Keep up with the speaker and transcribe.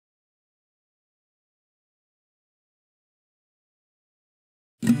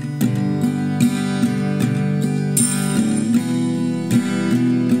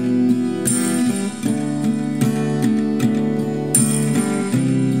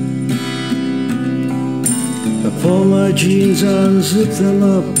Pull my jeans, unzip them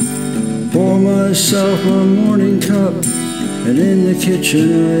up, pour myself a morning cup, and in the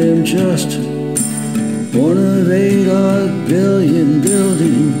kitchen I am just one of 8 odd billion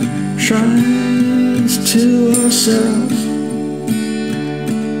building shrines to ourselves.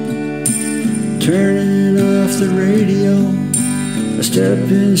 Turning off the radio, I step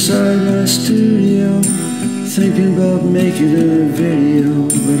inside my studio, thinking about making a video,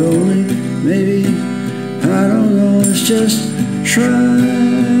 but only maybe, I don't know, it's just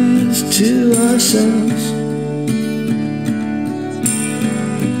shrines to ourselves.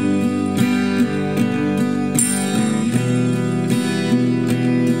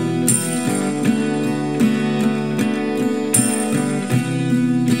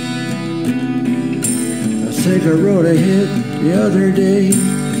 I think I wrote a hit the other day,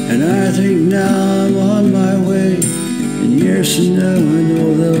 and I think now I'm on my way. And years from now I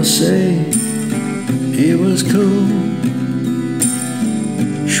know they'll say it was cool.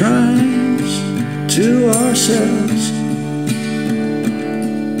 Shrines to ourselves.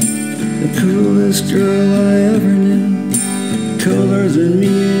 The coolest girl I ever knew, cooler than me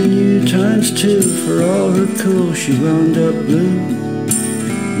and you times 2. For all her cool she wound up blue.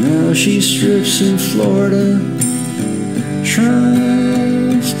 Now she strips in Florida.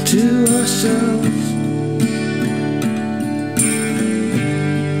 Shrines to ourselves.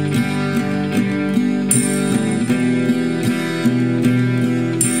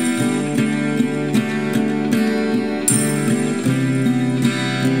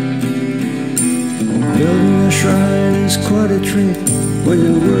 Building a shrine is quite a trick when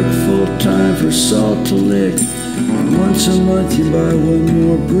you work full time for salt to lick. Once a month you buy one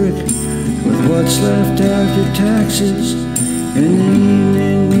more brick with what's left after taxes. In the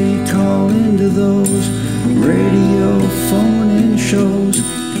evening we call into those radio phone-in shows,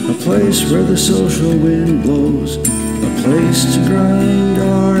 a place where the social wind blows, a place to grind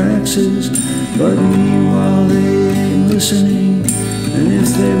our axes. But meanwhile they ain't listening, and if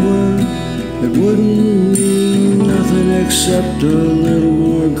they were, it wouldn't mean nothing except a little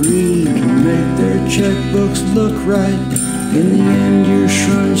more greed to make their checkbooks look right. In the end, your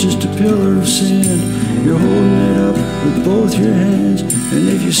shrine's just a pillar of sand. You're holding it up with both your hands, and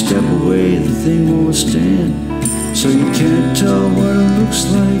if you step away, the thing won't stand. So you can't tell what it looks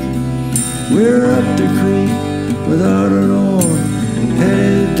like. We're up the creek without an oar,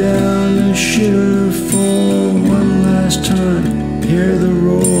 headed down the shitter for one last time. Hear the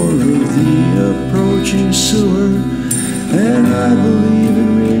roar of the approaching sewer, and I believe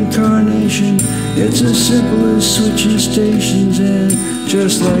in reincarnation. It's as simple as switching stations, and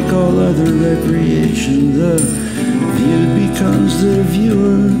just like all other recreation, the view becomes the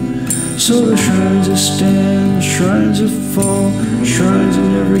viewer. So the shrines that stand, shrines that fall, shrines that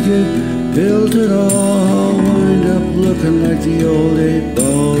never get built at all wind up looking like the old 8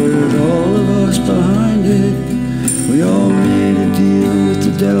 ball with all of us behind it. We all made a deal with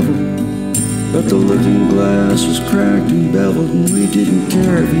the devil, but the looking glass was cracked and beveled, and we didn't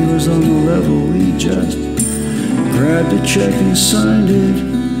care if he was on the level. We just grabbed a check and signed it,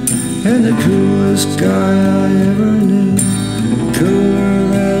 and the coolest guy I ever knew, cooler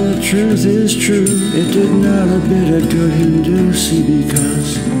than the truth is true. It did not a bit of good him do, see,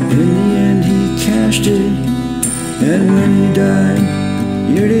 because in the end he cashed it, and when he died,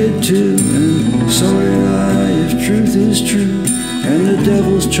 you did too, and so did I, if truth is true. And the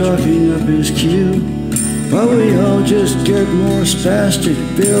devil's chalking up his cue, while we all just get more spastic,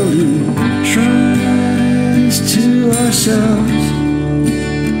 building shrines to ourselves.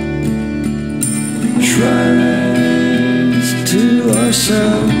 Shrines to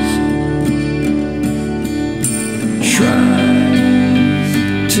ourselves. Shrines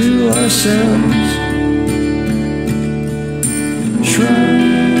to ourselves.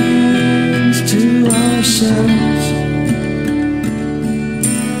 Shrines to ourselves.